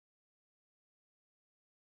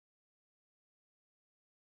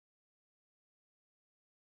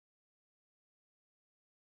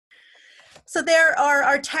So there are,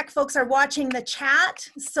 our tech folks are watching the chat.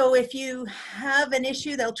 So if you have an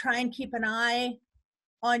issue, they'll try and keep an eye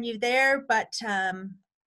on you there. But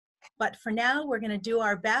for now, we're going to do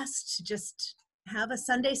our best to just have a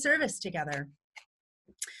Sunday service together.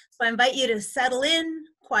 So I invite you to settle in,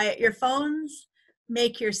 quiet your phones,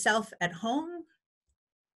 make yourself at home.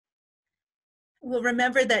 We'll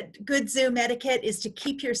remember that good Zoom etiquette is to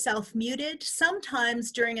keep yourself muted.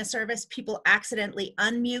 Sometimes during a service, people accidentally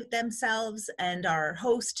unmute themselves and our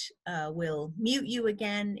host will mute you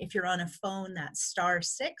again. If you're on a phone, that's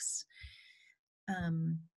 *6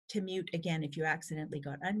 to mute again if you accidentally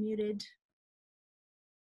got unmuted.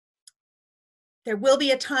 There will be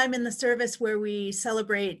a time in the service where we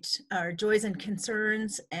celebrate our joys and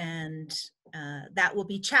concerns, and that will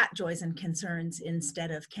be chat joys and concerns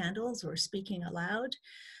instead of candles or speaking aloud.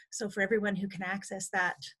 So for everyone who can access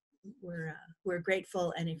that, we're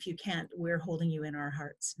grateful, and if you can't, we're holding you in our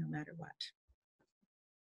hearts no matter what.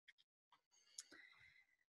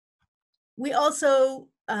 We also,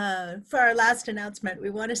 for our last announcement, we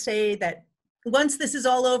want to say that once this is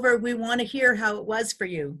all over, we want to hear how it was for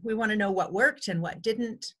you. We want to know what worked and what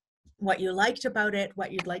didn't, what you liked about it,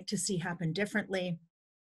 what you'd like to see happen differently.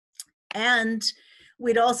 And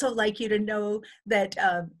we'd also like you to know that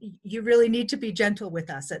you really need to be gentle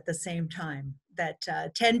with us at the same time. That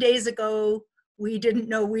 10 days ago, we didn't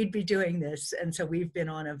know we'd be doing this. And so we've been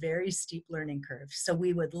on a very steep learning curve. So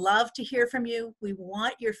we would love to hear from you. We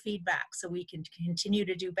want your feedback so we can continue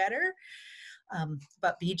to do better,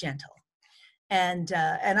 but be gentle. And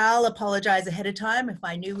I'll apologize ahead of time. If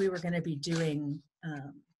I knew we were going to be doing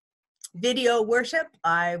video worship,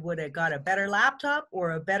 I would have got a better laptop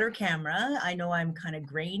or a better camera. I know I'm kind of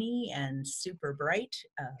grainy and super bright.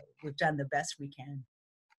 We've done the best we can.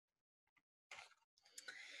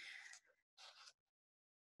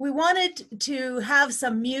 We wanted to have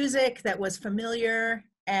some music that was familiar,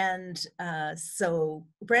 and so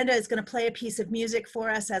Brenda is going to play a piece of music for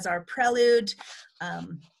us as our prelude.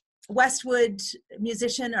 Westwood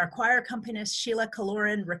musician, our choir accompanist, Sheila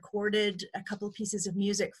Kaloran, recorded a couple of pieces of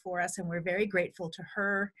music for us, and we're very grateful to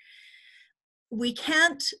her. We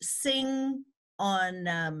can't sing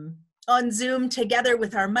on Zoom together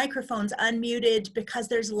with our microphones unmuted because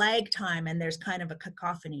there's lag time and there's kind of a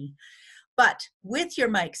cacophony. But with your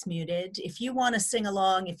mics muted, if you want to sing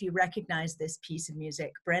along, if you recognize this piece of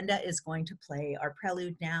music, Brenda is going to play our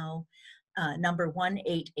prelude now. Number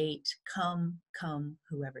 188, Come, Come,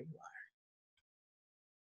 Whoever You Are.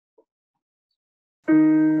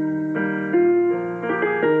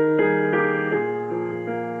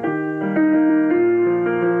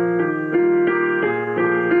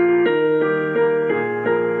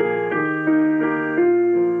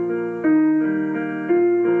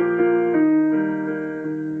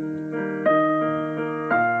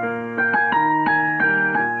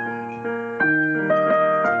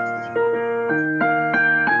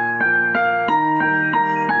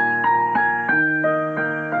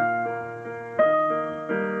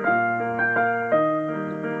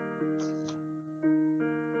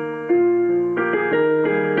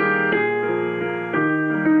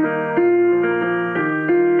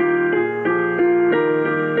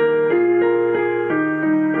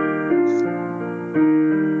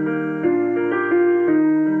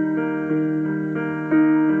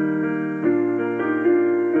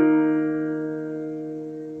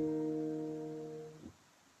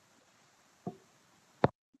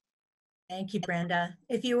 Thank you, Brenda.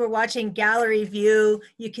 If you were watching gallery view,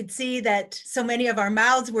 you could see that so many of our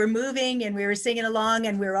mouths were moving and we were singing along,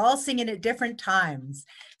 and we were all singing at different times.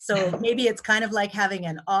 So maybe it's kind of like having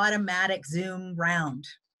an automatic Zoom round.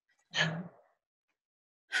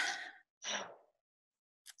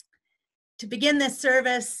 To begin this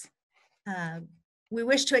service, we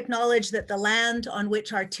wish to acknowledge that the land on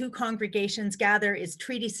which our two congregations gather is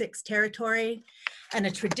Treaty 6 territory and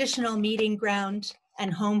a traditional meeting ground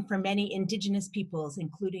and home for many Indigenous peoples,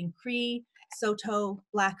 including Cree, Saulteaux,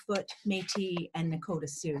 Blackfoot, Métis, and Nakota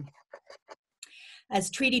Sioux. As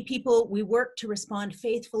treaty people, we work to respond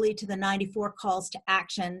faithfully to the 94 calls to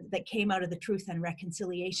action that came out of the Truth and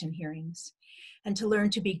Reconciliation hearings, and to learn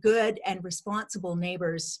to be good and responsible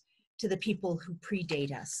neighbors to the people who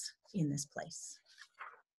predate us in this place.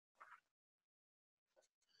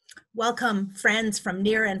 Welcome, friends from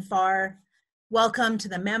near and far. Welcome to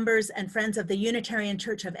the members and friends of the Unitarian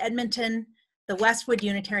Church of Edmonton, the Westwood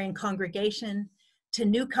Unitarian Congregation, to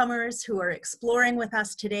newcomers who are exploring with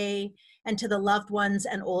us today, and to the loved ones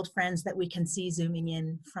and old friends that we can see zooming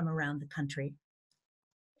in from around the country.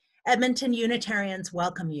 Edmonton Unitarians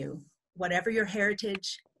welcome you, whatever your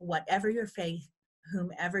heritage, whatever your faith,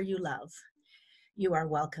 whomever you love. you are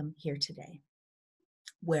welcome here today,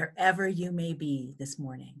 wherever you may be this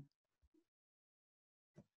morning.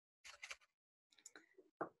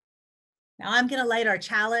 Now I'm going to light our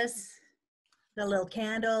chalice, the little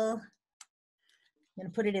candle. I'm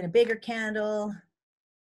going to put it in a bigger candle,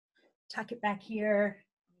 tuck it back here.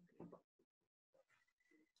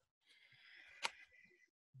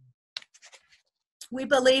 We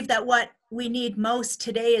believe that what we need most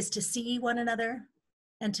today is to see one another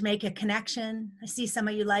and to make a connection. I see some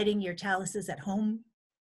of you lighting your chalices at home.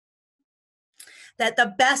 That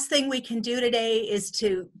the best thing we can do today is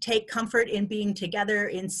to take comfort in being together,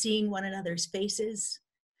 in seeing one another's faces.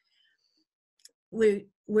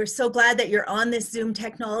 We're so glad that you're on this Zoom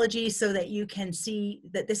technology so that you can see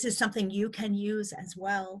that this is something you can use as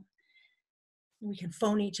well. We can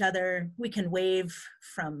phone each other. We can wave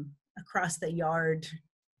from across the yard.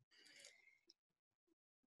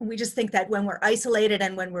 We just think that when we're isolated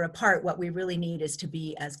and when we're apart, what we really need is to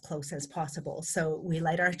be as close as possible. So we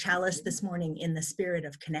light our chalice this morning in the spirit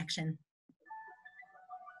of connection.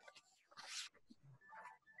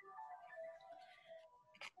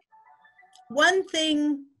 One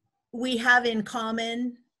thing we have in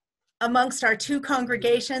common amongst our two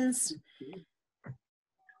congregations,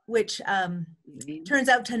 which turns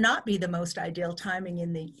out to not be the most ideal timing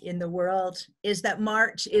in the world, is that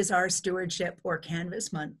March is our stewardship or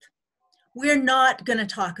canvas month. We're not going to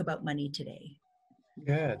talk about money today.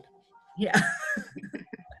 Good. Yeah.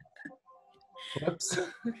 Whoops.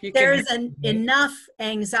 There's enough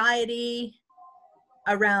anxiety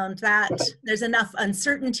around that. There's enough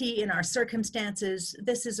uncertainty in our circumstances.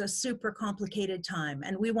 This is a super complicated time,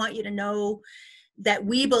 and we want you to know that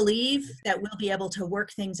we believe that we'll be able to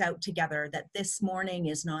work things out together, that this morning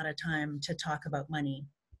is not a time to talk about money.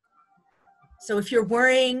 So if you're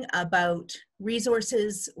worrying about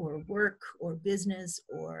resources or work or business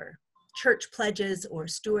or church pledges or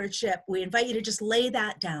stewardship, we invite you to just lay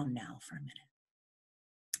that down now for a minute.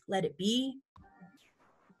 Let it be.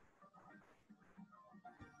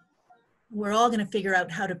 We're all going to figure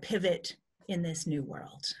out how to pivot in this new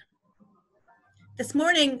world. This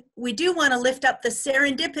morning, we do want to lift up the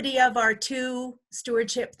serendipity of our two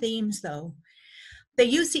stewardship themes, though. The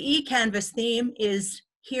UCE Canvas theme is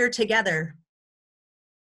Here Together.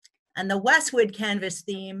 And the Westwood Canvas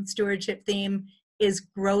theme, stewardship theme, is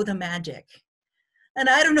Grow the Magic. And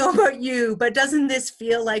I don't know about you, but doesn't this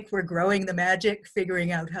feel like we're growing the magic,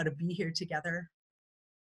 figuring out how to be here together?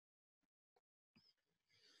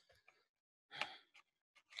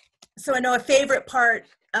 So I know a favorite part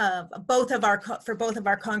for both of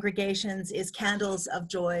our congregations is candles of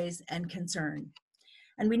joys and concern.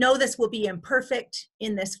 And we know this will be imperfect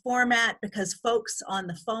in this format because folks on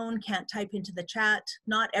the phone can't type into the chat.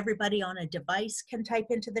 Not everybody on a device can type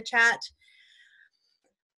into the chat.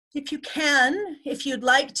 If you can, if you'd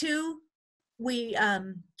like to, we're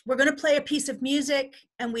going to play a piece of music,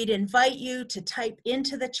 and we'd invite you to type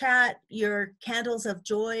into the chat your candles of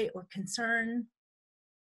joy or concern.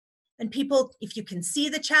 And people, if you can see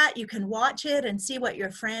the chat, you can watch it and see what your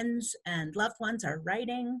friends and loved ones are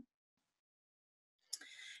writing.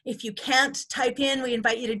 If you can't type in, we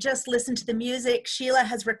invite you to just listen to the music. Sheila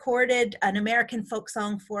has recorded an American folk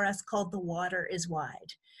song for us called The Water is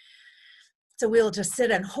Wide. So we'll just sit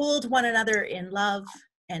and hold one another in love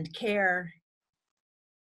and care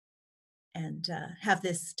and have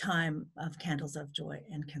this time of candles of joy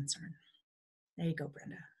and concern. There you go,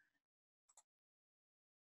 Brenda.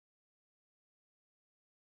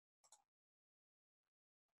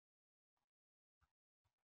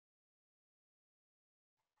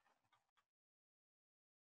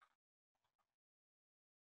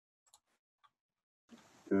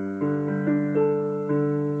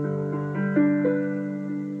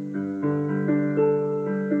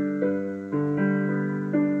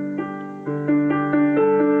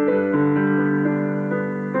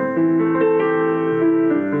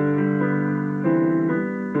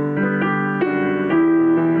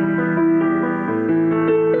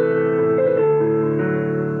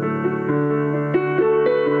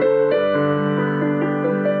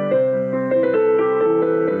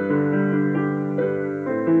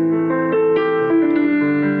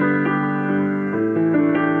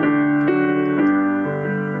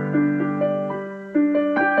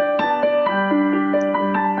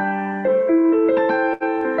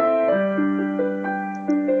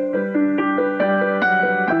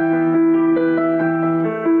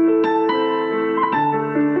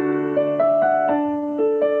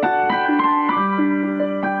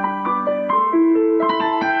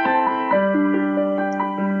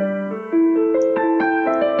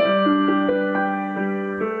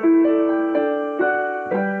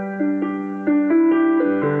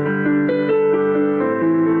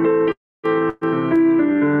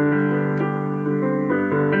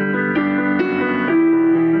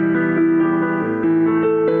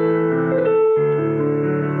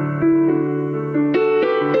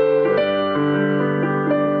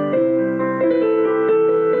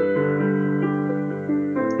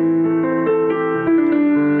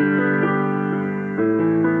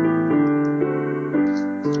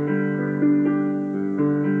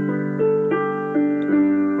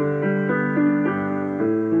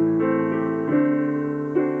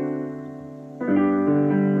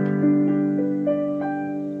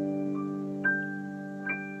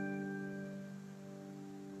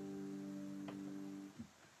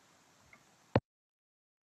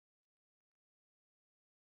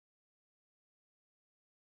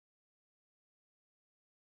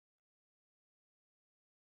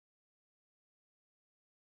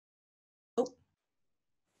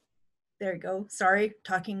 There you go. Sorry,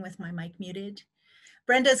 talking with my mic muted.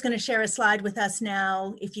 Brenda's going to share a slide with us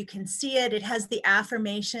now. If you can see it, it has the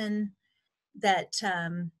affirmation that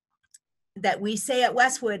that we say at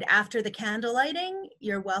Westwood after the candle lighting.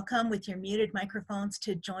 You're welcome with your muted microphones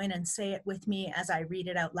to join and say it with me as I read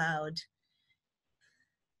it out loud.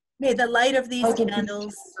 May the light of these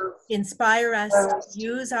candles inspire us to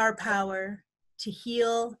use our power to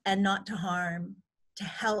heal and not to harm, to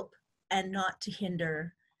help and not to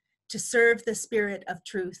hinder, to serve the spirit of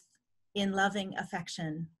truth in loving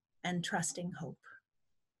affection and trusting hope.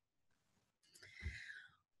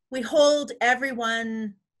 We hold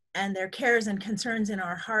everyone and their cares and concerns in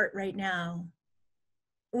our heart right now.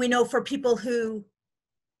 We know for people who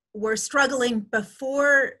were struggling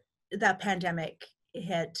before the pandemic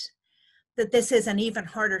hit, that this is an even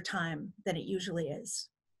harder time than it usually is.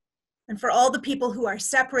 And for all the people who are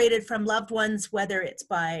separated from loved ones, whether it's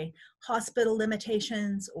by hospital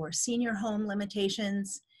limitations or senior home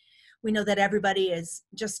limitations, we know that everybody is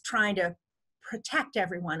just trying to protect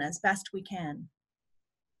everyone as best we can.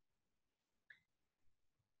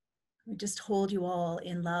 We just hold you all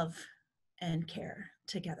in love and care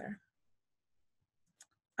together.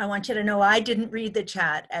 I want you to know I didn't read the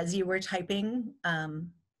chat as you were typing.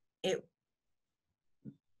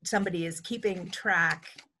 Somebody is keeping track,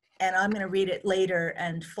 and I'm going to read it later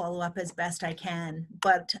and follow up as best I can.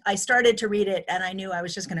 But I started to read it and I knew I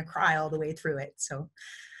was just going to cry all the way through it. So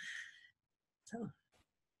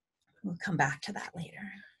we'll come back to that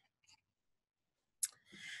later.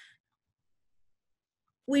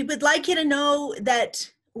 We would like you to know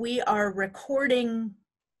that we are recording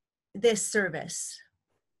this service,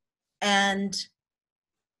 and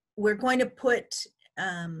we're going to put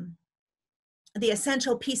the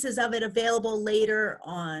essential pieces of it available later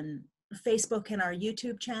on Facebook and our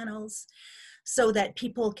YouTube channels so that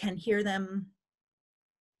people can hear them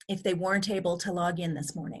if they weren't able to log in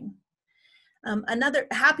this morning. Another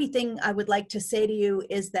happy thing I would like to say to you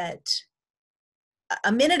is that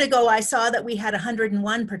a minute ago, I saw that we had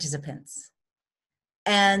 101 participants.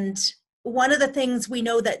 And one of the things we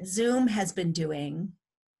know that Zoom has been doing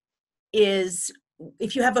is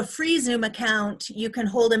if you have a free Zoom account, you can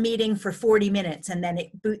hold a meeting for 40 minutes and then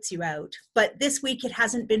it boots you out. But this week, it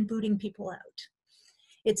hasn't been booting people out.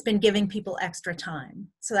 It's been giving people extra time.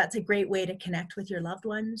 So that's a great way to connect with your loved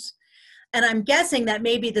ones. And I'm guessing that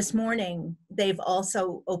maybe this morning, they've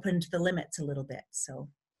also opened the limits a little bit. So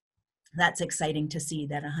that's exciting to see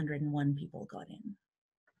that 101 people got in.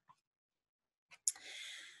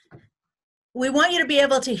 We want you to be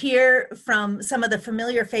able to hear from some of the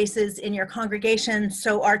familiar faces in your congregation.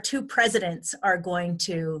 So our two presidents are going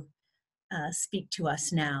to speak to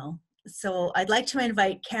us now. So I'd like to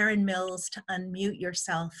invite Karen Mills to unmute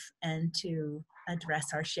yourself and to address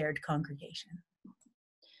our shared congregation.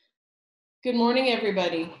 Good morning,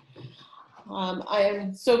 everybody. I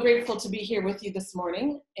am so grateful to be here with you this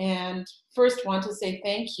morning, and first want to say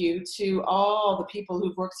thank you to all the people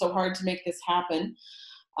who've worked so hard to make this happen.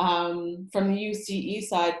 From the UCE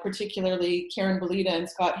side, particularly Karen Belita and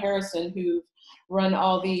Scott Harrison, who've run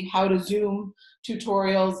all the how to Zoom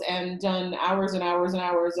tutorials and done hours and hours and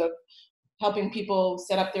hours of helping people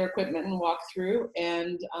set up their equipment and walk through.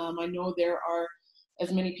 And I know there are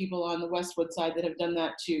as many people on the Westwood side that have done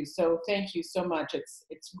that too. So thank you so much.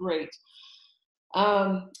 It's great.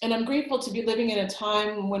 And I'm grateful to be living in a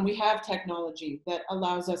time when we have technology that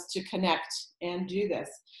allows us to connect and do this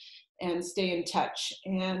and stay in touch.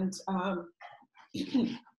 And I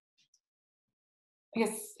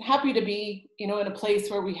guess happy to be, in a place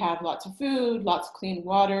where we have lots of food, lots of clean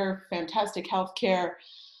water, fantastic healthcare,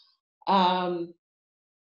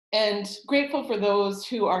 and grateful for those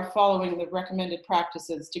who are following the recommended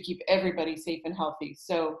practices to keep everybody safe and healthy.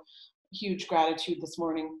 So huge gratitude this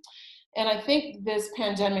morning. And I think this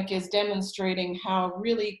pandemic is demonstrating how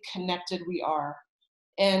really connected we are,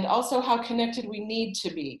 and also how connected we need to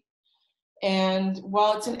be. And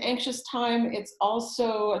while it's an anxious time, it's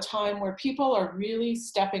also a time where people are really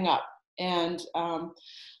stepping up and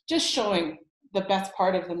just showing the best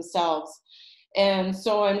part of themselves. And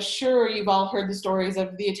so I'm sure you've all heard the stories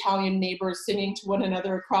of the Italian neighbors singing to one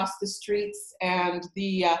another across the streets, and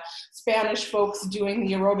the Spanish folks doing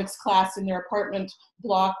the aerobics class in their apartment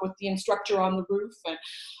block with the instructor on the roof.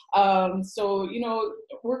 And so,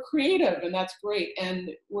 we're creative, and that's great.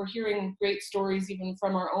 And we're hearing great stories even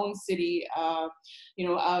from our own city, of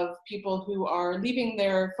people who are leaving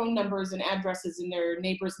their phone numbers and addresses in their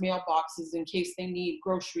neighbors' mailboxes in case they need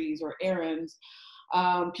groceries or errands.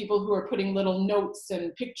 people who are putting little notes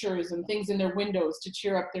and pictures and things in their windows to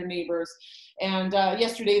cheer up their neighbors. And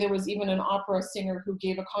yesterday there was even an opera singer who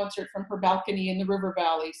gave a concert from her balcony in the river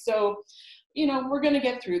valley. So, you know, we're going to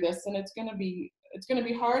get through this, and it's going to be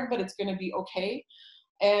hard, but it's going to be okay.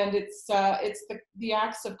 And it's the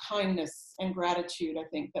acts of kindness and gratitude, I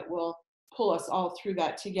think, that will pull us all through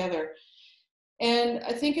that together. And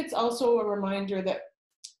I think it's also a reminder that,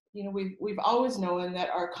 you know, we've always known that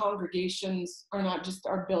our congregations are not just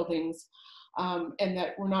our buildings, and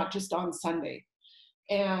that we're not just on Sunday.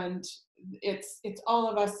 And it's all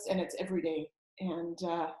of us, and it's every day. And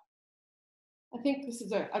I think this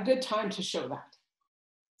is a good time to show that.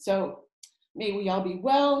 So may we all be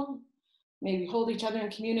well, may we hold each other in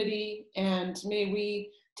community, and may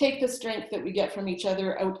we take the strength that we get from each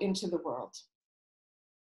other out into the world.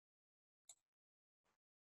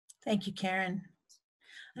 Thank you, Karen.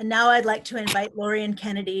 And now I'd like to invite Lorian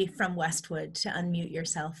Kennedy from Westwood to unmute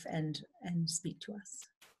yourself and speak to us.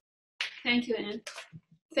 Thank you, Anne.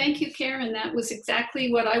 Thank you, Karen. That was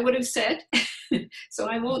exactly what I would have said, so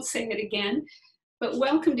I won't say it again. But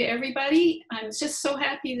welcome to everybody. I'm just so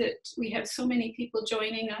happy that we have so many people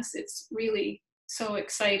joining us. It's really so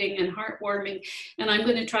exciting and heartwarming, and I'm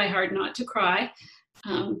going to try hard not to cry.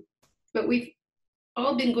 But we've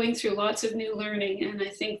all been going through lots of new learning, and I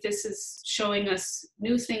think this is showing us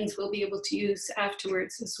new things we'll be able to use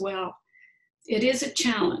afterwards as well. It is a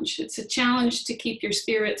challenge. It's a challenge to keep your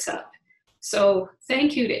spirits up. So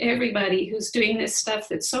thank you to everybody who's doing this stuff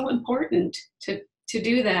that's so important to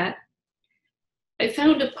do that. I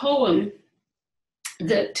found a poem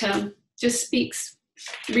that just speaks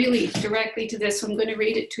really directly to this. I'm going to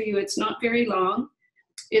read it to you. It's not very long.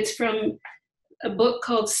 It's from a book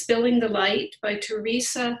called Spilling the Light by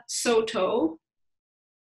Teresa Soto.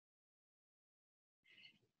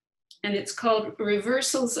 And it's called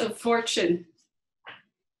Reversals of Fortune.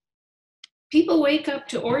 People wake up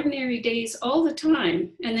to ordinary days all the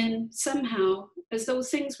time, and then somehow, as though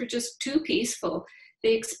things were just too peaceful,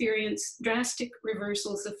 they experience drastic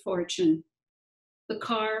reversals of fortune. The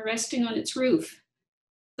car resting on its roof,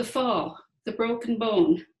 the fall, the broken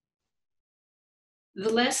bone, the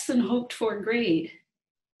less than hoped for grade,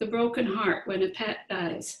 the broken heart when a pet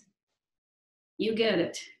dies. You get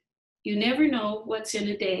it. You never know what's in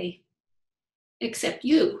a day, except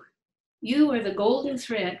you. You are the golden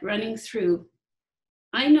thread running through.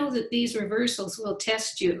 I know that these reversals will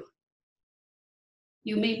test you.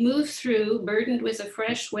 You may move through burdened with a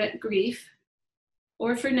fresh, wet grief,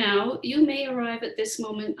 or for now, you may arrive at this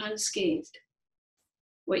moment unscathed.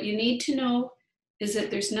 What you need to know is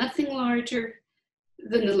that there's nothing larger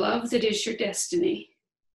than the love that is your destiny.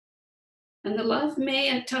 And the love may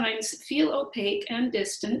at times feel opaque and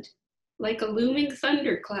distant, like a looming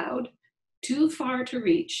thundercloud, too far to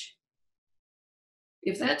reach.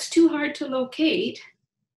 If that's too hard to locate,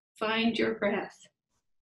 find your breath,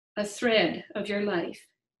 a thread of your life.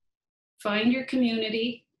 Find your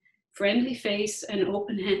community, friendly face, and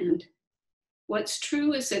open hand. What's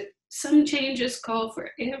true is that some changes call for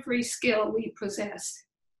every skill we possess.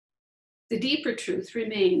 The deeper truth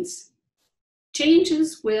remains.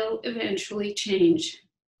 Changes will eventually change.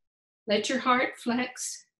 Let your heart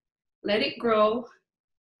flex, let it grow.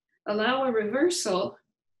 Allow a reversal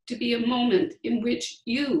to be a moment in which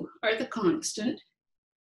you are the constant,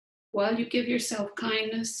 while you give yourself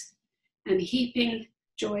kindness and heaping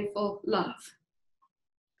joyful love.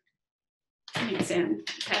 Thanks, Anne.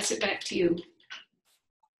 Pass it back to you.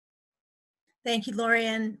 Thank you,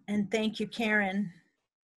 Lorian, and thank you, Karen.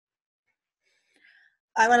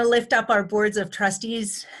 I want to lift up our boards of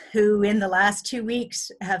trustees who in the last 2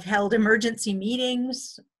 weeks have held emergency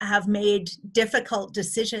meetings, have made difficult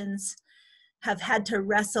decisions, have had to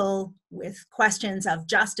wrestle with questions of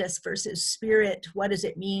justice versus spirit. What does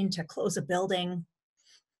it mean to close a building?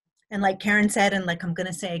 And like Karen said, and like I'm going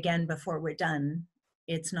to say again before we're done,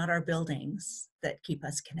 it's not our buildings that keep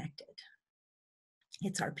us connected.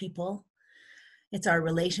 It's our people. It's our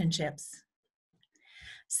relationships.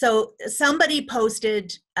 So somebody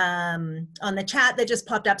posted on the chat that just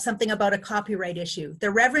popped up something about a copyright issue.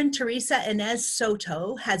 The Reverend Teresa Inez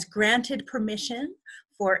Soto has granted permission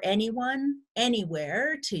for anyone,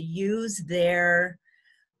 anywhere, to use their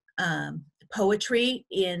poetry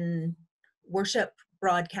in worship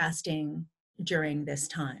broadcasting during this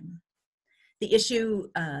time. The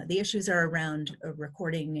issues are around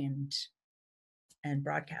recording and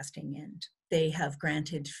broadcasting, and they have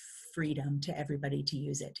granted freedom to everybody to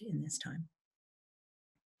use it in this time.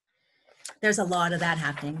 There's a lot of that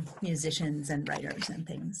happening, musicians and writers and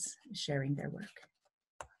things sharing their work.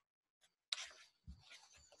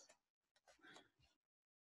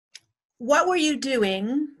 What were you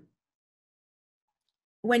doing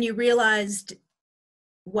when you realized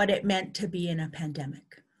what it meant to be in a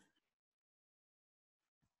pandemic?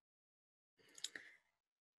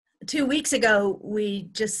 2 weeks ago, we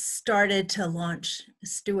just started to launch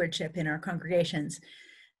stewardship in our congregations.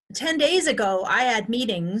 10 days ago, I had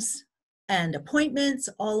meetings and appointments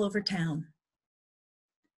all over town.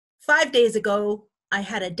 5 days ago, I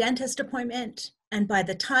had a dentist appointment, and by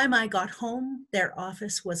the time I got home, their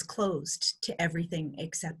office was closed to everything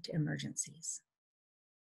except emergencies.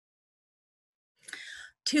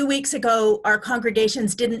 2 weeks ago, our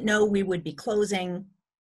congregations didn't know we would be closing.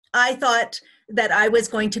 I thought that I was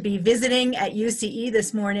going to be visiting at UCE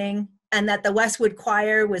this morning and that the Westwood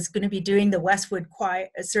Choir was going to be doing the Westwood Choir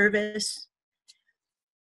service.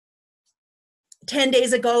 10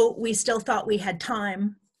 days ago, we still thought we had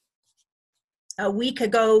time. A week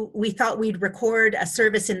ago, we thought we'd record a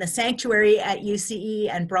service in the sanctuary at UCE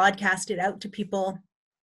and broadcast it out to people.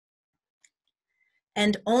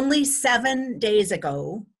 And only 7 days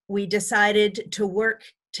ago, we decided to work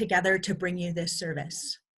together to bring you this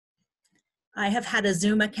service. I have had a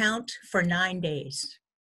Zoom account for 9 days.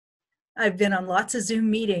 I've been on lots of Zoom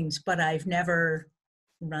meetings, but I've never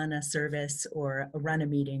run a service or run a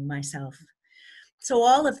meeting myself. So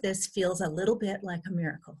all of this feels a little bit like a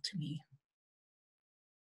miracle to me.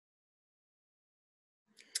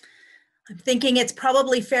 I'm thinking it's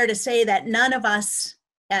probably fair to say that none of us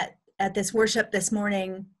at this worship this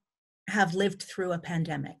morning have lived through a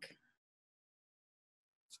pandemic.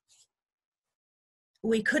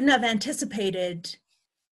 We couldn't have anticipated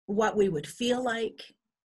what we would feel like,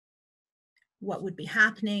 what would be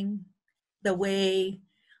happening, the way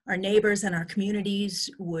our neighbors and our communities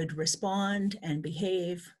would respond and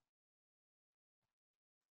behave.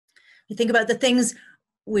 We think about the things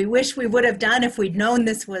we wish we would have done if we'd known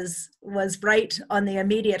this was right on the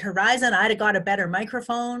immediate horizon. I'd have got a better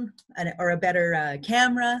microphone or a better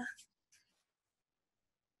camera.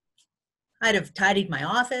 I'd have tidied my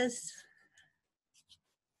office.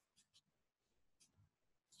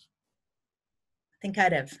 I think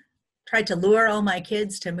I'd have tried to lure all my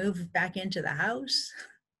kids to move back into the house.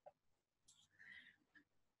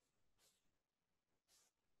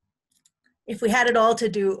 If we had it all to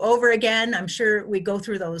do over again, I'm sure we go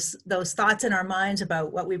through those thoughts in our minds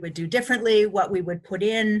about what we would do differently, what we would put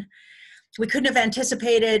in. We couldn't have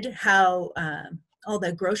anticipated how all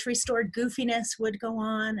the grocery store goofiness would go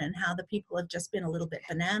on and how the people have just been a little bit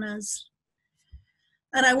bananas.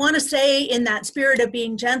 And I want to say, in that spirit of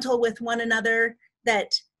being gentle with one another,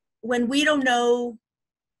 that when we don't know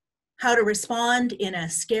how to respond in a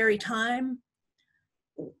scary time,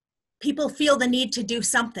 people feel the need to do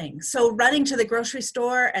something. So running to the grocery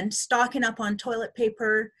store and stocking up on toilet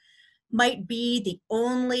paper might be the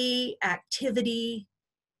only activity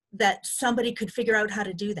that somebody could figure out how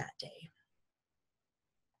to do that day.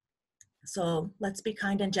 So let's be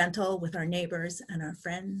kind and gentle with our neighbors and our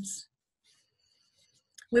friends.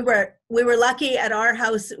 We were lucky at our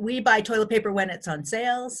house. We buy toilet paper when it's on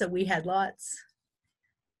sale, so we had lots.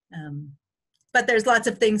 But there's lots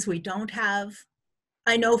of things we don't have.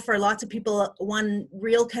 I know for lots of people, one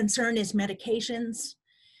real concern is medications.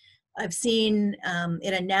 I've seen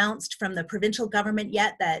it announced from the provincial government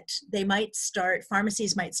yet that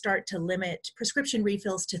pharmacies might start to limit prescription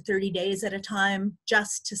refills to 30 days at a time,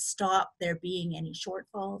 just to stop there being any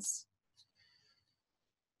shortfalls.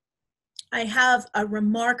 I have a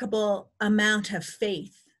remarkable amount of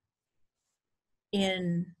faith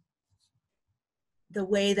in the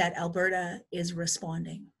way that Alberta is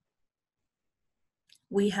responding.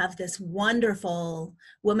 We have this wonderful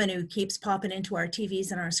woman who keeps popping into our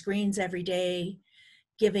TVs and our screens every day,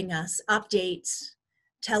 giving us updates,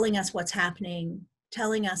 telling us what's happening,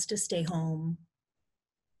 telling us to stay home.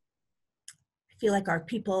 I feel like our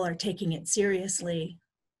people are taking it seriously.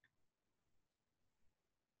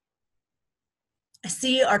 I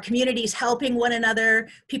see our communities helping one another,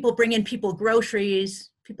 people bringing people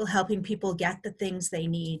groceries, people helping people get the things they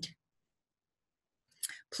need.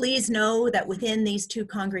 Please know that within these two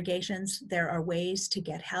congregations, there are ways to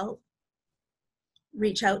get help.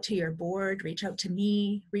 Reach out to your board, reach out to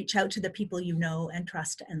me, reach out to the people you know and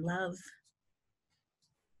trust and love.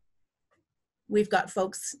 We've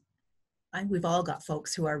all got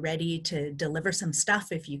folks who are ready to deliver some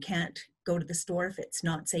stuff if you can't go to the store, if it's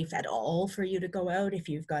not safe at all for you to go out, if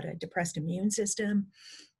you've got a depressed immune system.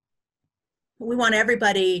 We want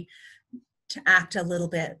everybody to act a little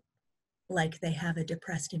bit like they have a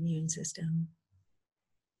depressed immune system.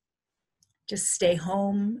 Just stay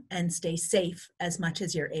home and stay safe as much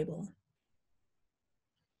as you're able.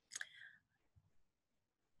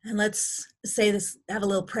 And let's say this, have a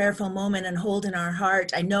little prayerful moment and hold in our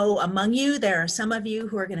heart. I know among you, there are some of you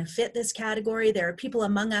who are going to fit this category. There are people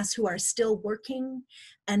among us who are still working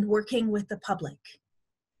and working with the public,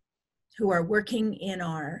 who are working in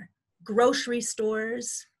our grocery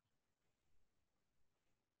stores.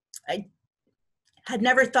 I had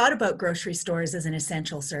never thought about grocery stores as an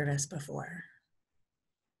essential service before.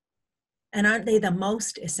 And aren't they the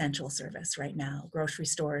most essential service right now? Grocery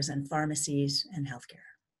stores and pharmacies and healthcare.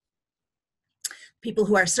 People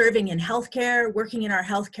who are serving in healthcare, working in our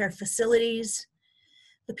healthcare facilities,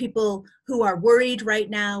 the people who are worried right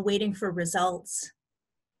now, waiting for results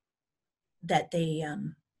that they've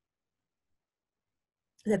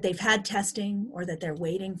had testing or that they're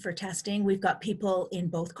waiting for testing. We've got people in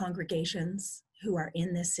both congregations who are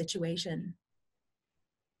in this situation.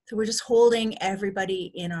 So we're just holding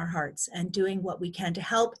everybody in our hearts and doing what we can to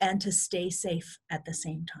help and to stay safe at the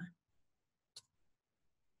same time.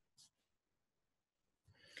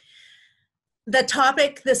 The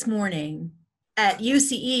topic this morning at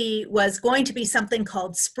UCE was going to be something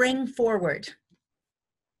called Spring Forward.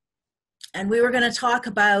 And we were going to talk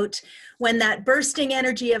about when that bursting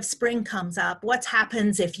energy of spring comes up, what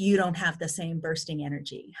happens if you don't have the same bursting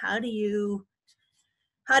energy? How do you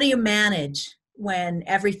manage when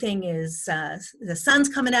everything is, the sun's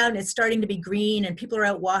coming out and it's starting to be green and people are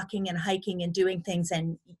out walking and hiking and doing things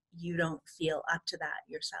and you don't feel up to that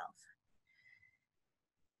yourself?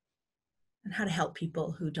 And how to help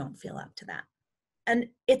people who don't feel up to that. And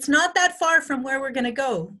it's not that far from where we're going to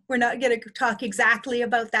go. We're not going to talk exactly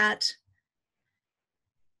about that.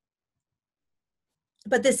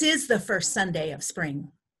 But this is the first Sunday of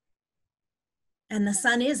spring. And the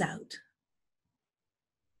sun is out.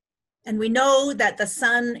 And we know that the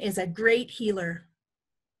sun is a great healer.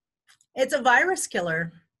 It's a virus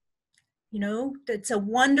killer. You know, it's a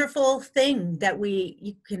wonderful thing that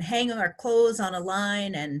you can hang our clothes on a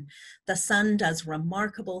line and the sun does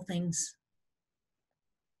remarkable things.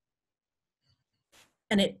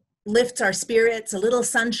 And it lifts our spirits, a little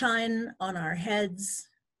sunshine on our heads,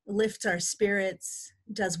 lifts our spirits,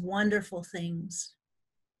 does wonderful things.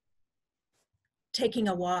 Taking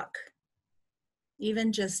a walk,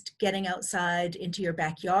 even just getting outside into your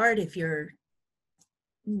backyard if you're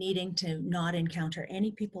needing to not encounter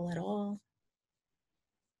any people at all.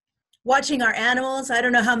 Watching our animals. I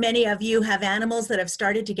don't know how many of you have animals that have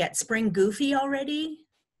started to get spring goofy already.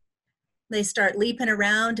 They start leaping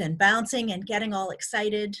around and bouncing and getting all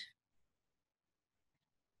excited.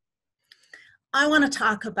 I want to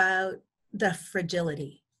talk about the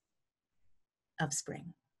fragility of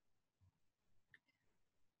spring.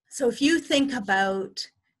 So if you think about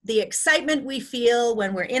the excitement we feel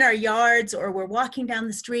when we're in our yards or we're walking down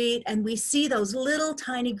the street and we see those little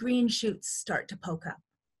tiny green shoots start to poke up.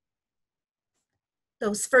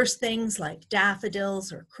 Those first things like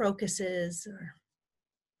daffodils or crocuses or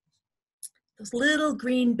those little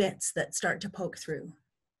green bits that start to poke through.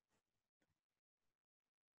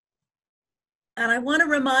 And I want to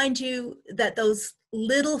remind you that those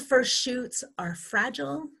little first shoots are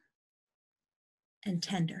fragile and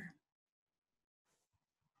tender.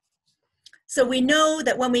 So we know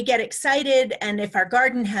that when we get excited and if our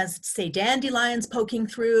garden has, say, dandelions poking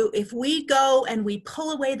through, if we go and we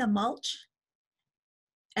pull away the mulch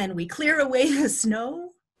and we clear away the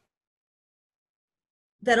snow,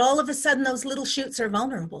 that all of a sudden those little shoots are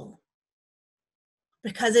vulnerable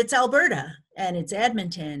because it's Alberta and it's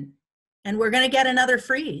Edmonton and we're going to get another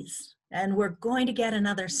freeze and we're going to get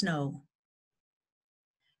another snow.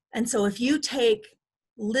 And so if you take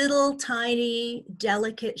little tiny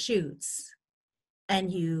delicate shoots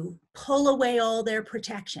and you pull away all their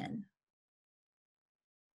protection,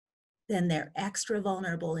 then they're extra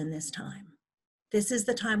vulnerable in this time. This is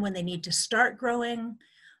the time when they need to start growing,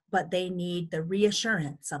 but they need the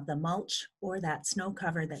reassurance of the mulch or that snow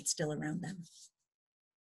cover that's still around them.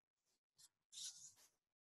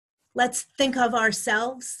 Let's think of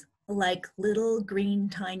ourselves like little green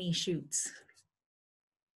tiny shoots.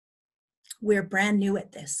 We're brand new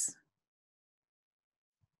at this.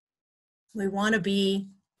 We want to be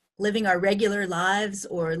living our regular lives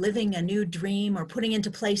or living a new dream or putting into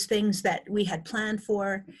place things that we had planned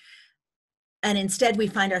for. And instead we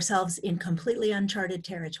find ourselves in completely uncharted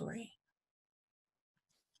territory.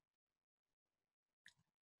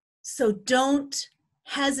 So don't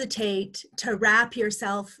hesitate to wrap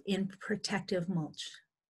yourself in protective mulch.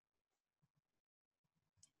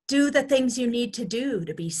 Do the things you need to do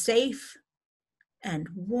to be safe and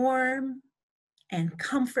warm and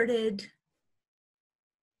comforted.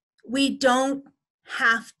 We don't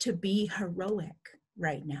have to be heroic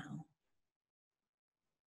right now.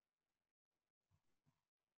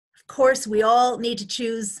 course, we all need to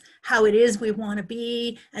choose how it is we want to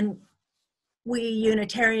be. And we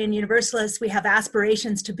Unitarian Universalists, we have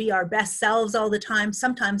aspirations to be our best selves all the time.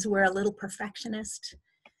 Sometimes we're a little perfectionist.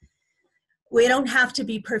 We don't have to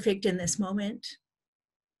be perfect in this moment.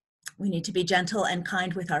 We need to be gentle and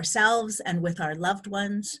kind with ourselves and with our loved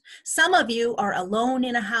ones. Some of you are alone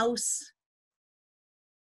in a house.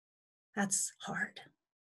 That's hard.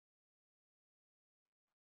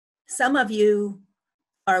 Some of you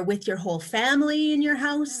are with your whole family in your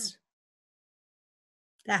house.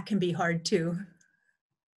 That can be hard too.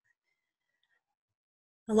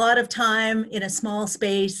 A lot of time in a small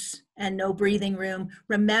space and no breathing room.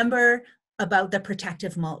 Remember about the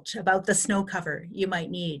protective mulch, about the snow cover you might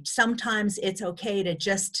need. Sometimes it's okay to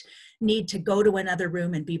just need to go to another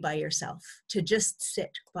room and be by yourself, to just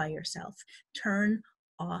sit by yourself. Turn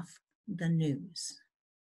off the news.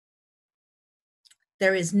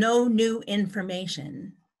 There is no new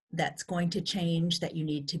information that's going to change that you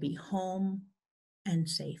need to be home and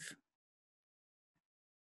safe.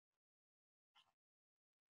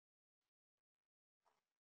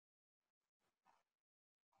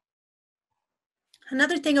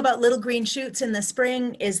 Another thing about little green shoots in the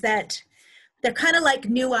spring is that they're kind of like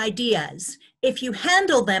new ideas. If you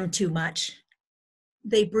handle them too much,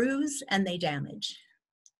 they bruise and they damage.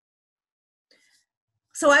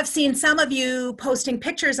 So I've seen some of you posting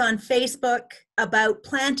pictures on Facebook about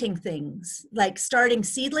planting things, like starting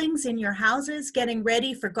seedlings in your houses, getting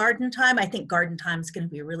ready for garden time. I think garden time is going to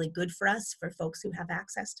be really good for us, for folks who have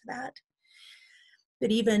access to that.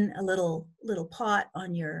 But even a little pot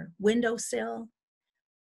on your windowsill.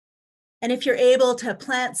 And if you're able to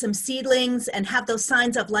plant some seedlings and have those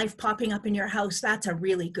signs of life popping up in your house, that's a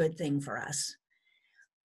really good thing for us.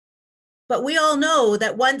 But we all know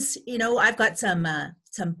that once, I've got some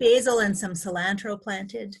basil and some cilantro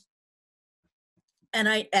planted, and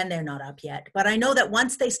they're not up yet. But I know that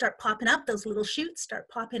once they start popping up, those little shoots start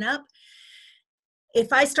popping up,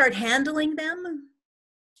 if I start handling them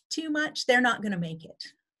too much, they're not going to make it.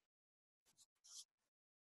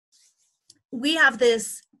 We have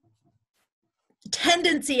this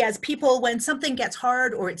tendency as people, when something gets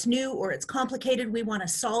hard or it's new or it's complicated, we want to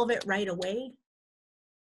solve it right away.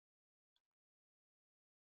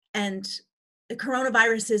 And the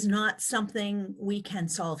coronavirus is not something we can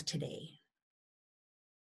solve today.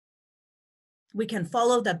 We can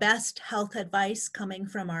follow the best health advice coming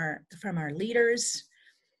from our leaders.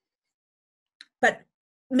 But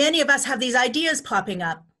many of us have these ideas popping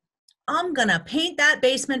up. I'm gonna paint that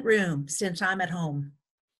basement room since I'm at home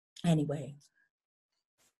anyway.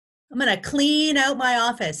 I'm gonna clean out my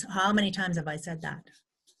office. How many times have I said that?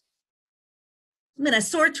 I'm gonna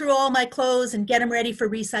sort through all my clothes and get them ready for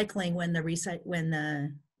recycling when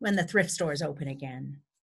the thrift stores open again.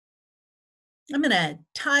 I'm gonna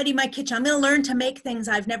tidy my kitchen. I'm gonna learn to make things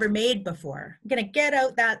I've never made before. I'm gonna get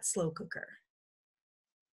out that slow cooker.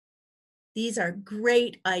 These are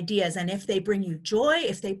great ideas, and if they bring you joy,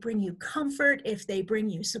 if they bring you comfort, if they bring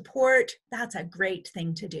you support, that's a great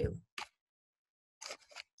thing to do.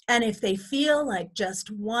 And if they feel like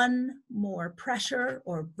just one more pressure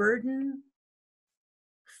or burden,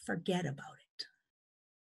 forget about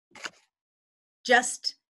it.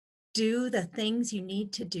 Just do the things you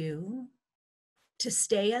need to do to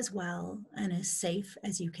stay as well and as safe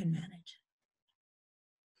as you can manage.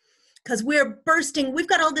 Because we've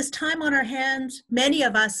got all this time on our hands. Many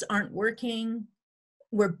of us aren't working.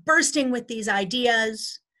 We're bursting with these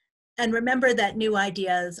ideas. And remember that new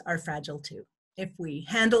ideas are fragile too. If we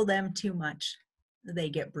handle them too much, they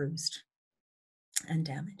get bruised and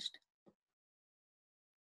damaged.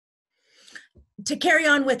 To carry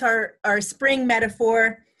on with our spring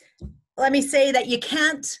metaphor, let me say that you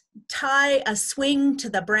can't tie a swing to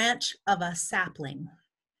the branch of a sapling.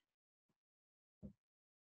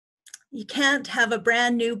 You can't have a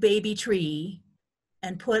brand new baby tree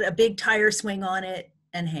and put a big tire swing on it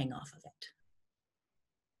and hang off of it.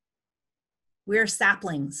 We're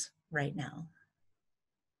saplings right now.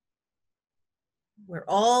 We're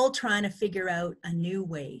all trying to figure out a new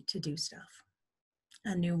way to do stuff,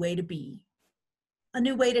 a new way to be, a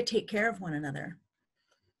new way to take care of one another.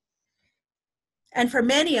 And for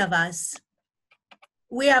many of us,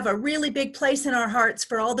 we have a really big place in our hearts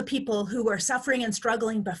for all the people who were suffering and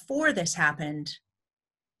struggling before this happened.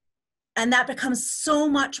 And that becomes so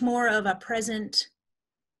much more of a present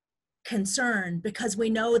concern, because we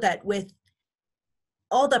know that with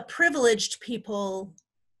all the privileged people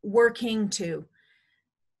working to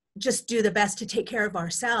just do the best to take care of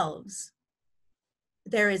ourselves,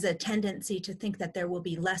 there is a tendency to think that there will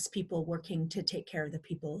be less people working to take care of the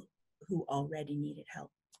people who already needed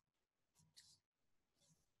help.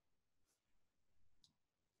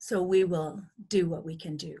 So we will do what we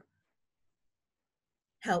can do.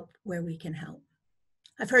 Help where we can help.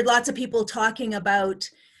 I've heard lots of people talking about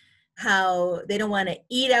how they don't want to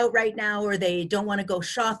eat out right now, or they don't want to go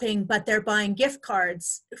shopping, but they're buying gift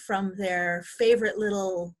cards from their favorite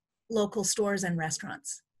little local stores and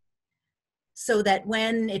restaurants, so that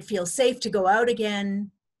when it feels safe to go out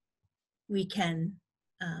again, we can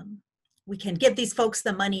give these folks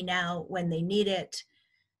the money now when they need it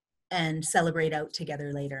and celebrate out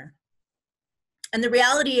together later. And the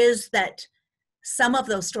reality is that some of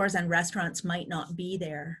those stores and restaurants might not be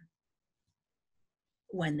there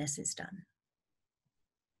when this is done.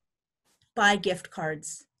 Buy gift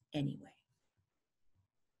cards anyway.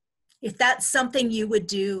 If that's something you would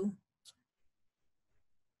do,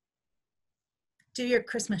 do your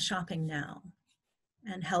Christmas shopping now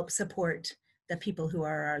and help support the people who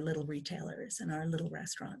are our little retailers and our little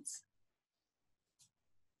restaurants.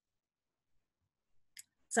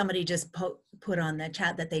 Somebody just put on the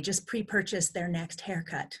chat that they just pre-purchased their next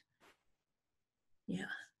haircut. Yeah.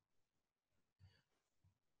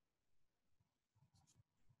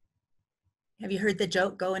 Have you heard the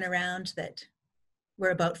joke going around that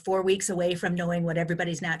we're about 4 weeks away from knowing what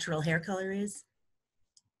everybody's natural hair color is?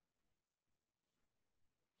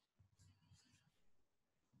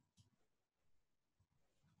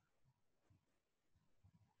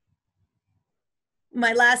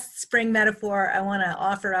 My last spring metaphor I want to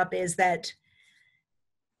offer up is that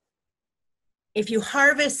if you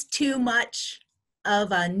harvest too much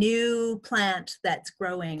of a new plant that's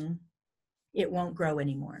growing, it won't grow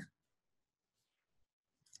anymore.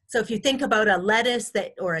 So if you think about a lettuce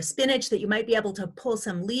or a spinach that you might be able to pull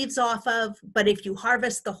some leaves off of, but if you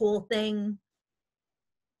harvest the whole thing,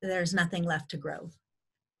 there's nothing left to grow.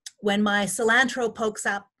 When my cilantro pokes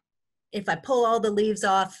up, if I pull all the leaves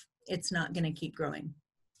off, it's not going to keep growing,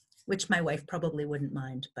 which my wife probably wouldn't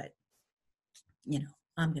mind, but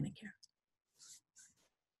I'm going to care.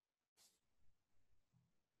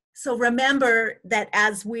 So remember that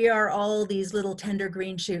as we are all these little tender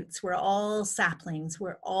green shoots, we're all saplings,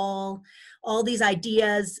 we're all these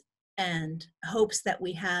ideas and hopes that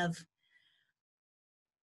we have,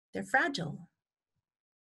 they're fragile.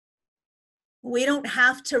 We don't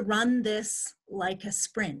have to run this like a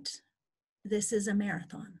sprint. This is a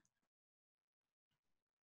marathon.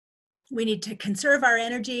 We need to conserve our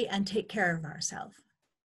energy and take care of ourselves.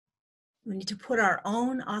 We need to put our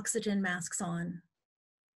own oxygen masks on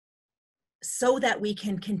so that we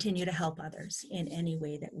can continue to help others in any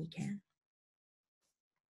way that we can.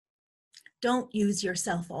 Don't use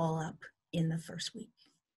yourself all up in the first week.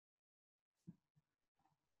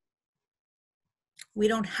 We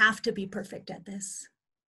don't have to be perfect at this.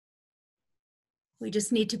 We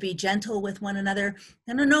just need to be gentle with one another.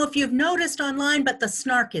 I don't know if you've noticed online, but the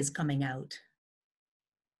snark is coming out.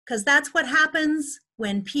 Because that's what happens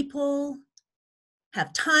when people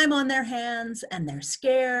have time on their hands and they're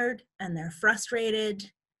scared and they're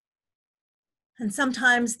frustrated. And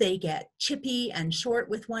sometimes they get chippy and short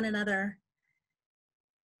with one another.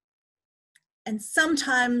 And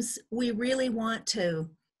sometimes we really want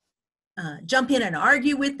to jump in and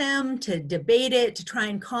argue with them, to debate it, to try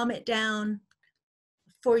and calm it down.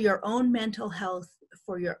 For your own mental health,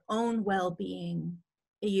 for your own well-being,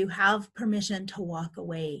 you have permission to walk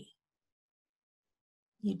away.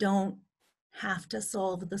 You don't have to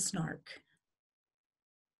solve the snark.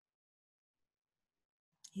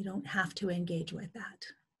 You don't have to engage with that.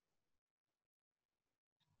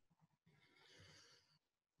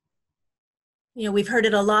 We've heard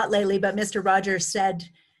it a lot lately, but Mr. Rogers said,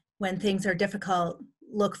 when things are difficult,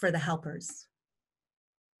 look for the helpers.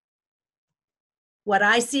 What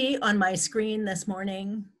I see on my screen this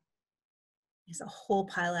morning is a whole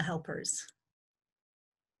pile of helpers.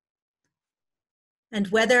 And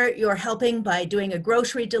whether you're helping by doing a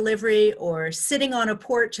grocery delivery or sitting on a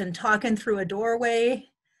porch and talking through a doorway,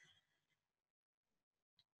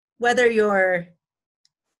 whether you're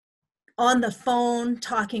on the phone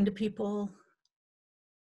talking to people,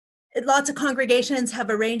 lots of congregations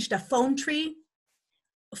have arranged a phone tree.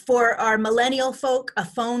 For our millennial folk, a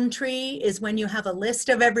phone tree is when you have a list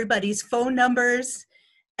of everybody's phone numbers,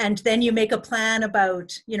 and then you make a plan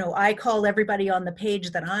about, I call everybody on the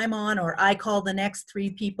page that I'm on, or I call the next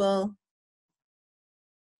 3 people.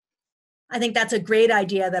 I think that's a great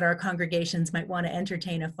idea that our congregations might want to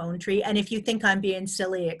entertain a phone tree. And if you think I'm being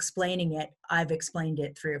silly explaining it, I've explained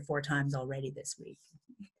it 3 or 4 times already this week.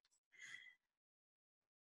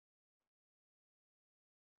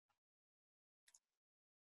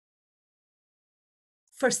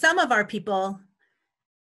 For some of our people,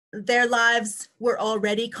 their lives were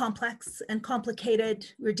already complex and complicated.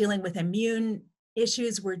 We're dealing with immune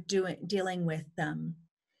issues we're dealing with,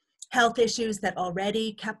 health issues that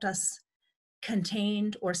already kept us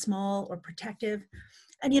contained or small or protective.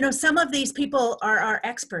 And, you know, some of these people are our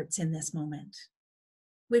experts in this moment.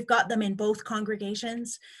 We've got them in both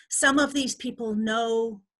congregations. Some of these people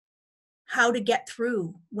know how to get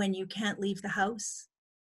through when you can't leave the house,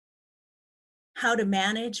 how to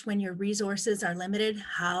manage when your resources are limited,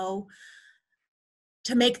 how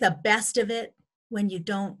to make the best of it when you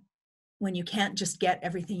can't just get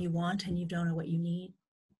everything you want and you don't know what you need.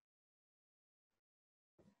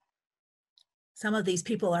 Some of these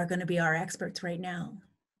people are going to be our experts right now.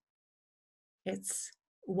 It's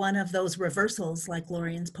one of those reversals like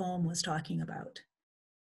Lorian's poem was talking about.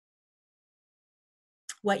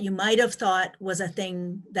 What you might have thought was a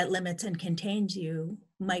thing that limits and contains you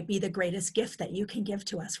might be the greatest gift that you can give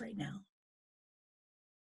to us right now.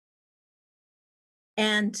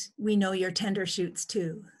 And we know you're tender shoots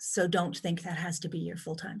too, so don't think that has to be your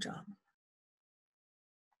full-time job.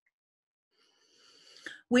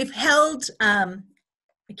 We've held,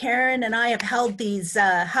 Karen and I have held these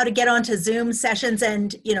how to get onto Zoom sessions,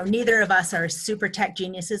 and you know, neither of us are super tech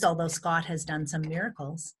geniuses, although Scott has done some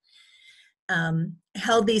miracles.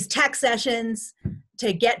 Held these tech sessions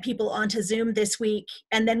to get people onto Zoom this week,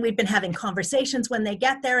 and then we've been having conversations when they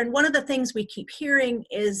get there, and one of the things we keep hearing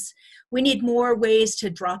is we need more ways to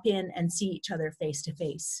drop in and see each other face to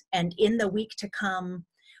face. And in the week to come,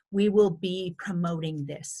 we will be promoting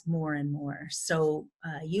this more and more. So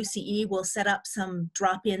UCE will set up some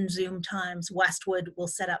drop-in Zoom times. Westwood will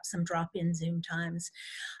set up some drop-in Zoom times.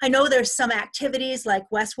 I know there's some activities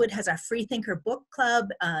like Westwood has a Free Thinker book club.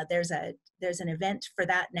 There's an event for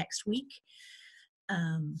that next week.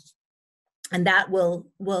 And that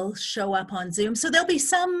will show up on Zoom. So there'll be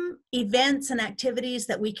some events and activities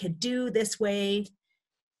that we could do this way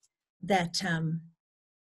that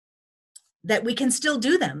that we can still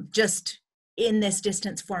do them just in this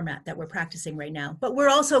distance format that we're practicing right now. But we're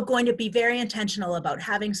also going to be very intentional about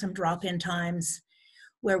having some drop-in times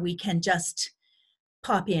where we can just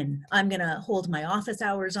pop in. I'm gonna hold my office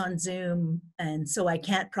hours on Zoom, and so I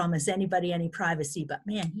can't promise anybody any privacy, but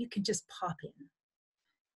man, you can just pop in.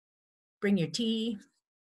 Bring your tea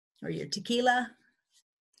or your tequila.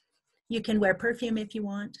 You can wear perfume if you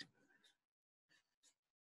want.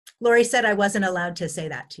 Lori said I wasn't allowed to say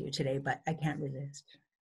that to you today, but I can't resist.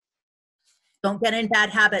 Don't get in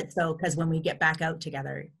bad habits though, because when we get back out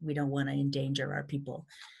together, we don't want to endanger our people.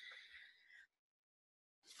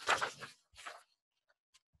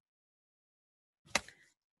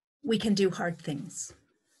 We can do hard things.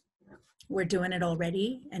 We're doing it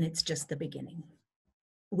already, and it's just the beginning.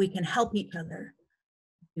 We can help each other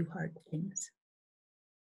do hard things.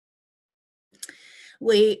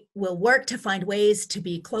 We will work to find ways to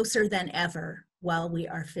be closer than ever while we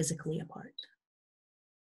are physically apart.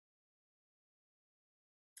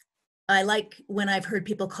 I like when I've heard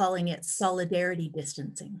people calling it solidarity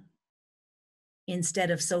distancing instead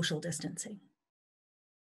of social distancing.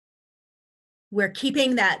 We're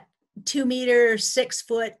keeping that 2 meter, 6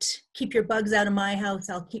 foot, keep your bugs out of my house,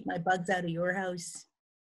 I'll keep my bugs out of your house.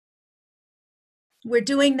 We're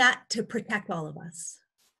doing that to protect all of us.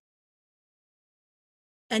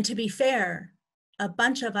 And to be fair, a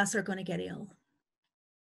bunch of us are going to get ill.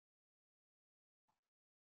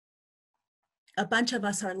 A bunch of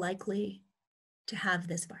us are likely to have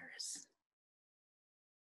this virus.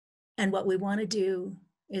 And what we want to do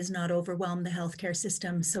is not overwhelm the healthcare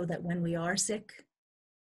system so that when we are sick,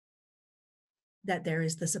 that there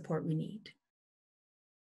is the support we need.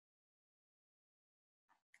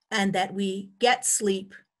 And that we get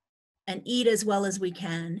sleep and eat as well as we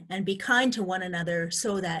can and be kind to one another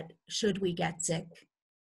so that should we get sick,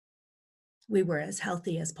 we were as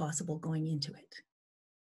healthy as possible going into it.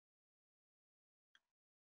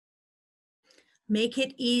 Make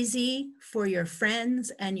it easy for your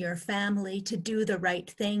friends and your family to do the right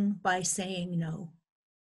thing by saying no.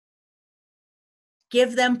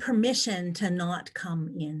 Give them permission to not come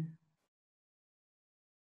in.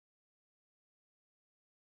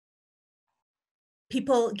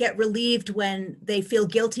 People get relieved when they feel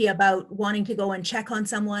guilty about wanting to go and check on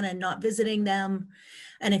someone and not visiting them.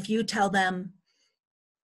 And if you tell them,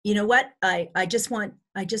 you know what, I just want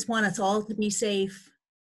us all to be safe,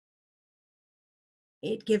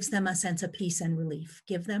 it gives them a sense of peace and relief.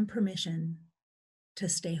 Give them permission to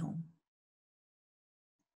stay home.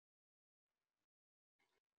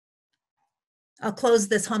 I'll close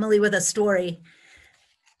this homily with a story.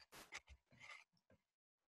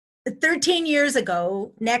 13 years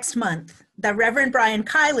ago, next month, the Reverend Brian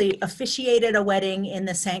Kiley officiated a wedding in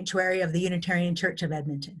the sanctuary of the Unitarian Church of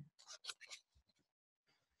Edmonton.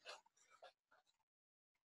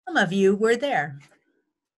 Some of you were there.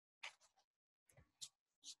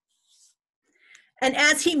 And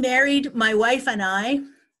as he married my wife and I,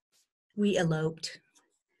 we eloped.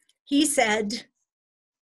 He said,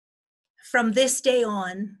 from this day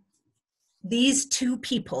on, these two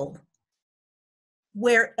people,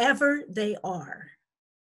 wherever they are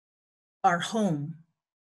home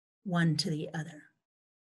one to the other.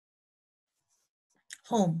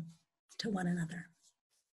 Home to one another.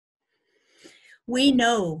 We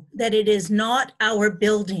know that it is not our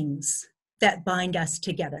buildings that bind us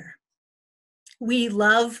together. We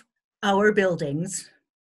love our buildings.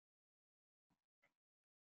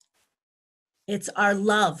 It's our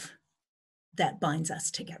love that binds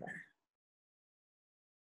us together.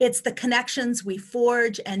 It's the connections we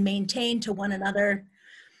forge and maintain to one another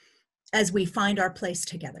as we find our place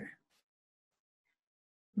together.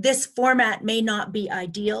 This format may not be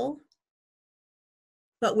ideal,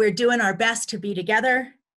 but we're doing our best to be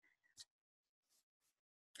together,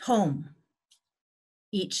 home,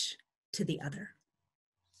 each to the other.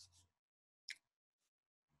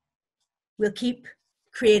 We'll keep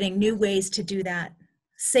creating new ways to do that,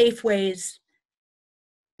 safe ways,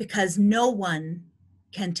 because no one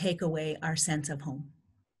can take away our sense of home.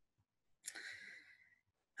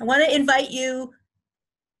 I want to invite you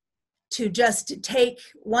to just take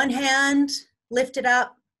one hand, lift it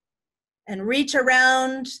up, and reach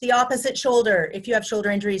around the opposite shoulder. If you have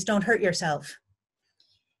shoulder injuries, don't hurt yourself.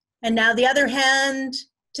 And now the other hand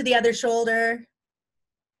to the other shoulder.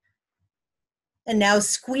 And now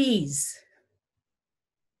squeeze.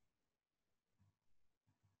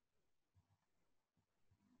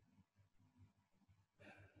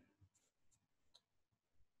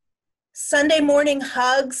 Sunday morning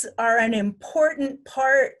hugs are an important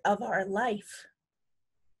part of our life.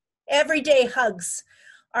 Everyday hugs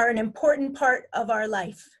are an important part of our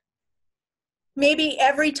life. Maybe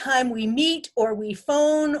every time we meet or we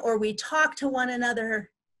phone or we talk to one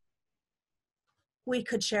another, we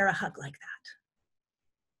could share a hug like that.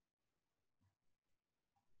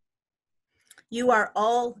 You are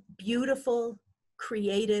all beautiful,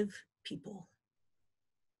 creative people.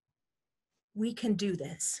 We can do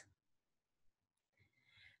this.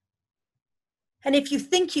 And if you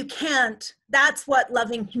think you can't, that's what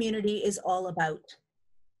loving community is all about.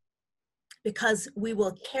 Because we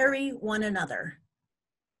will carry one another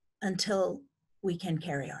until we can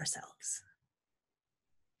carry ourselves.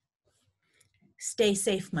 Stay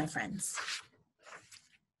safe, my friends.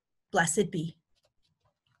 Blessed be,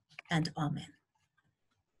 and amen.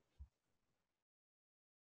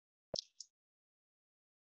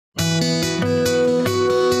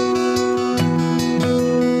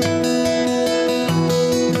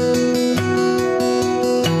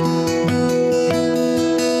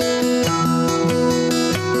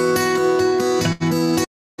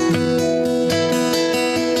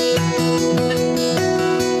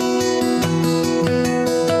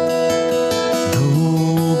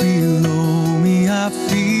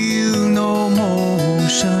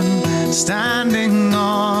 Standing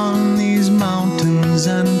on these mountains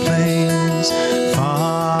and plains,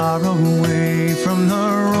 far away from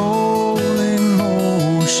the rolling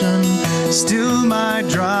ocean, still my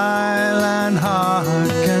dry land heart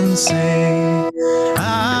can say,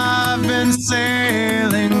 I've been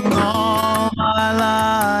sailing all my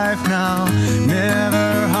life now,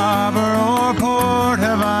 never harbor or port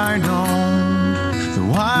have I known. The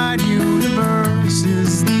wide universe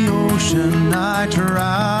is the ocean I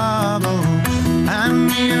travel, and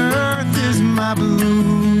the earth is my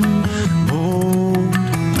blue boat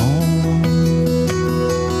home.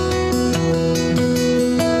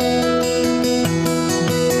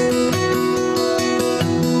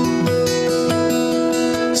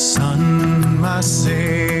 Sun, my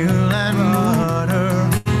sail and rudder,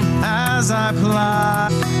 as I ply,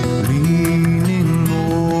 leaning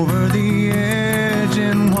over the edge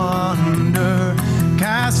in wonder,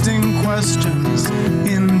 casting questions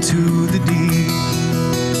into the deep,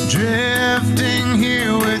 drifting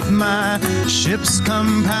here with my ship's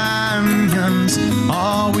companions,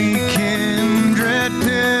 all we kindred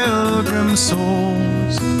pilgrim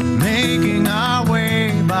souls, making our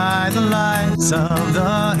way by the lights of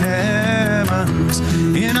the heavens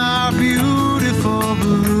in our beautiful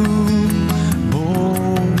blue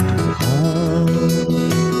boat home.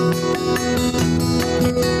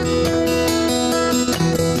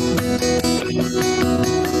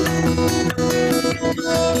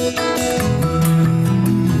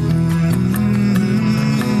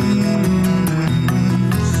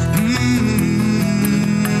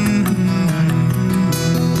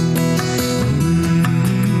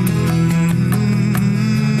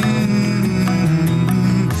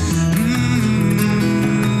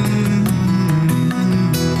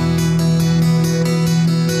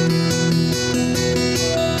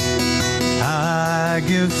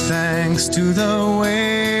 to the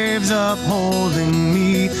waves upholding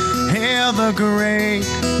me. Hail the great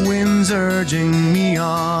winds urging me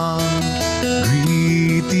on.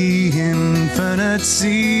 Greet the infinite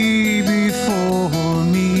sea before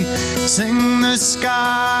me. Sing the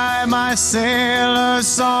sky my sailor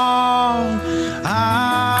song.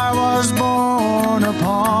 I was born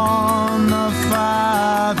upon the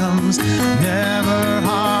fathoms. Never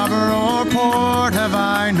harbor or port have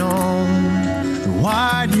I known. The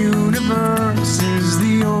wide universe is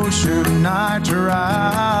the ocean I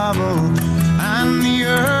travel, and the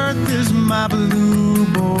earth is my blue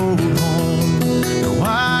boat home. The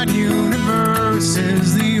wide universe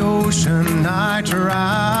is the ocean I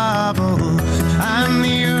travel, and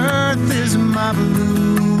the earth is my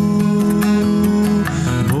blue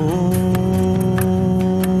boat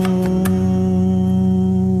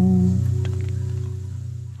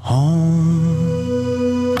home.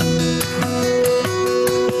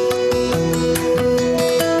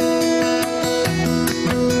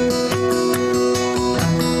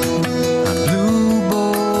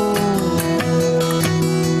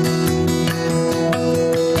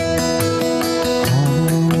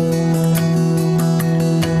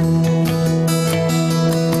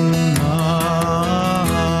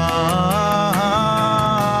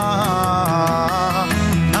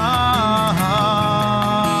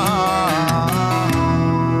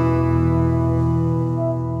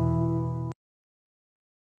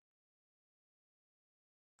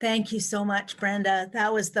 Thank you so much, Brenda.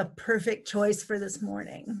 That was the perfect choice for this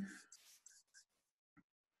morning.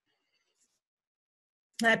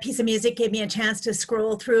 That piece of music gave me a chance to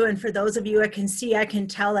scroll through, and for those of you I can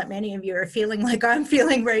tell that many of you are feeling like I'm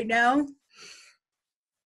feeling right now.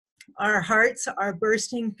 Our hearts are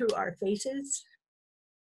bursting through our faces.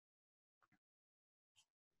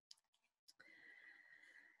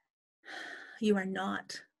 You are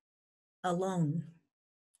not alone.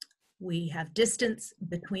 We have distance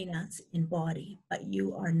between us in body, but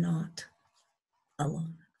you are not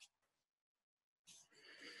alone.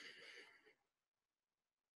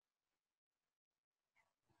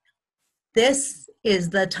 This is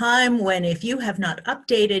the time when, if you have not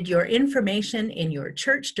updated your information in your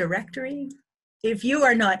church directory, if you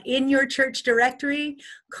are not in your church directory,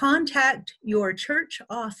 contact your church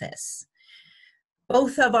office.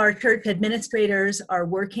 Both of our church administrators are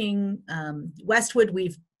working. Westwood,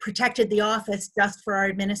 we've protected the office just for our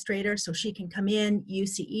administrator so she can come in.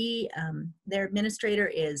 UCE, their administrator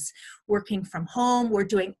is working from home. We're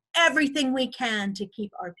doing everything we can to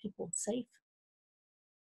keep our people safe.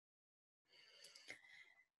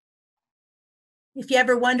 If you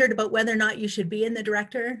ever wondered about whether or not you should be in the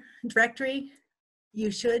directory, you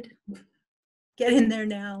should. Get in there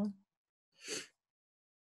now.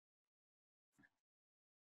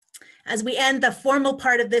 As we end the formal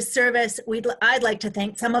part of this service, I'd like to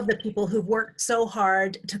thank some of the people who've worked so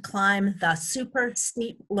hard to climb the super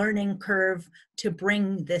steep learning curve to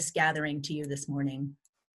bring this gathering to you this morning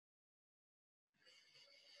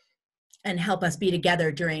and help us be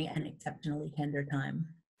together during an exceptionally tender time.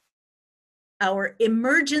 Our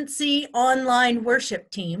emergency online worship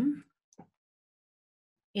team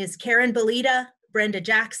is Karen Belita, Brenda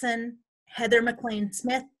Jackson, Heather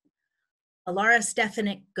McLean-Smith, Alara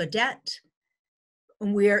Stefanik Godet.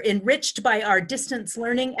 We are enriched by our distance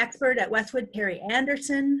learning expert at Westwood, Terry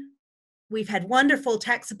Anderson. We've had wonderful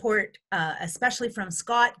tech support, especially from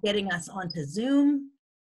Scott, getting us onto Zoom,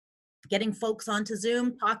 getting folks onto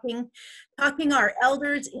Zoom, talking our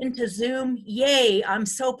elders into Zoom. Yay, I'm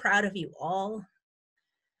so proud of you all.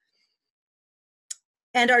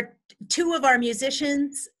 And two of our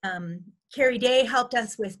musicians, Carrie Day helped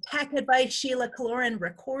us with tech advice. Sheila Kaloran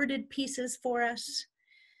recorded pieces for us.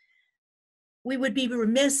 We would be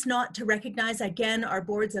remiss not to recognize again our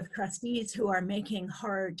boards of trustees who are making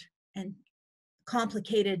hard and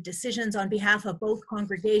complicated decisions on behalf of both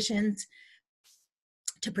congregations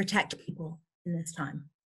to protect people in this time.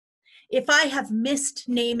 If I have missed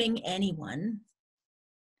naming anyone,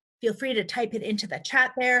 feel free to type it into the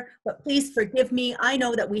chat there, but please forgive me. I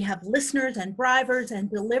know that we have listeners and drivers and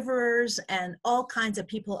deliverers and all kinds of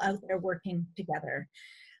people out there working together,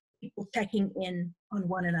 people checking in on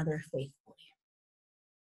one another faithfully.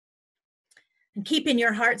 And keep in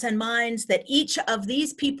your hearts and minds that each of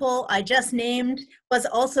these people I just named was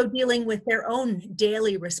also dealing with their own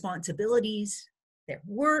daily responsibilities, their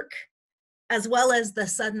work, as well as the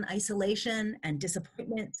sudden isolation and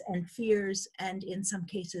disappointments and fears, and in some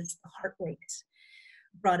cases, the heartbreaks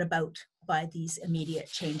brought about by these immediate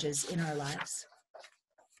changes in our lives.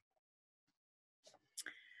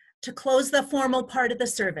 To close the formal part of the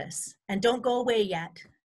service, and don't go away yet,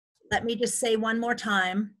 let me just say one more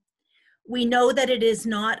time, We know that it is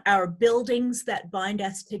not our buildings that bind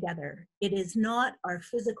us together. It is not our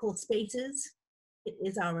physical spaces. It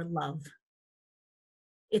is our love.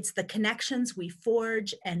 It's the connections we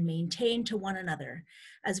forge and maintain to one another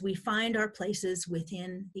as we find our places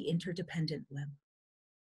within the interdependent web.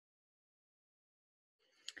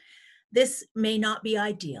 This may not be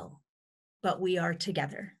ideal, but we are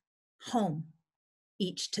together, home,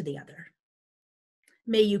 each to the other.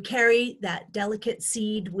 May you carry that delicate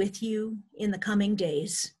seed with you in the coming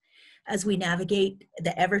days as we navigate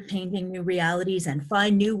the ever-changing new realities and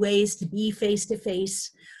find new ways to be face to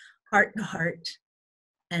face, heart to heart,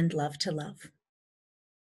 and love to love.